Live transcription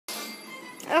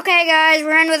Okay guys,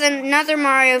 we're in with another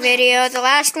Mario video. The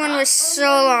last one was so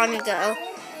long ago.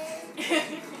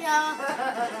 Yeah.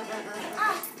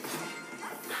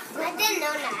 I didn't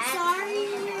know that.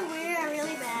 Sorry, we are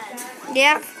really bad.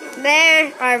 Yep,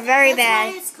 they are very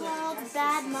bad. That's why it's called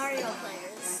Bad Mario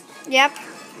Players. Yep.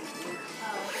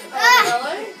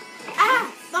 Really?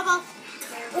 Bubble.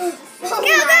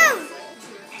 Go!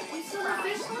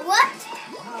 What?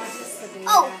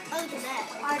 Oh, look at that.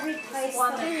 I replaced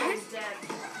one that was dead.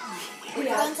 No!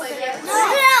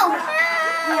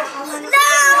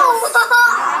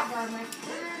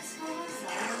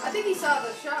 I think he saw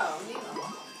the show, Nemo.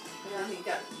 And then he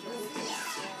got...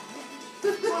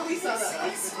 we saw that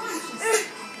last night.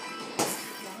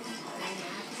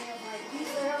 You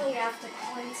literally have to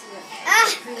point to it.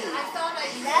 I thought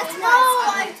That's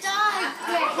I died.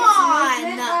 Come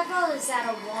on. That level is at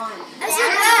a 1. That's a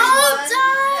whole That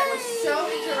time. was so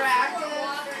interactive.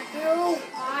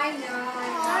 I know.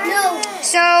 No.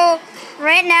 So,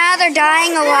 right now they're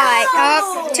dying a lot.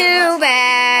 Oh, too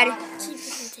bad.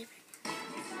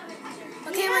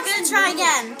 Okay, we're gonna try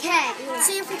again. Okay.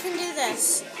 See if we can do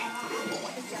this.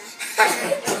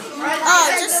 Oh,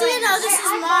 just so you know, this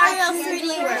is Mario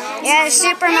 3D World. Yeah,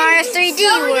 Super Mario 3D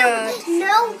World.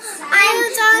 No,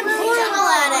 I'm horrible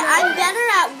at it. I'm better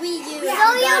at Wii U. So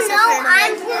you know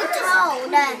I'm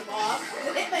Pluton.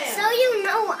 So you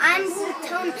know I'm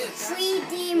Pluton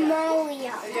 3D Mario.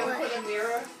 You ever put a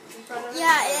mirror in front of it?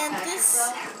 Yeah, and this...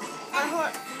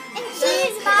 And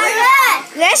she's my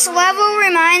This level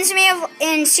reminds me of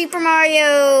in Super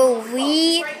Mario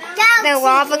Wii. The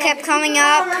lava kept coming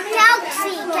up.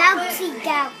 Galaxy.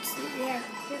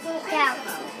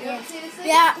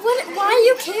 Yeah, why are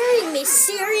you carrying me?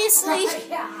 Seriously?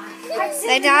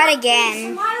 They died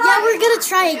again. Yeah, we're gonna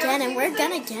try again, and we're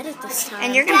gonna get it this time.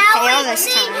 And you're gonna fail this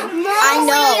time. I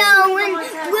know.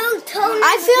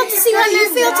 I failed to see what you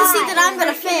failed to see that I'm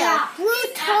gonna fail. Blue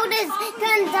Toad is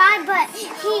gonna die, but he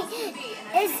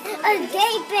is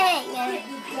escaping.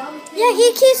 Yeah,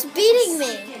 he keeps beating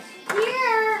me.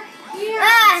 Here.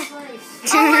 Oh,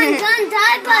 I'm gonna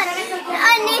die, but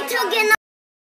I need to get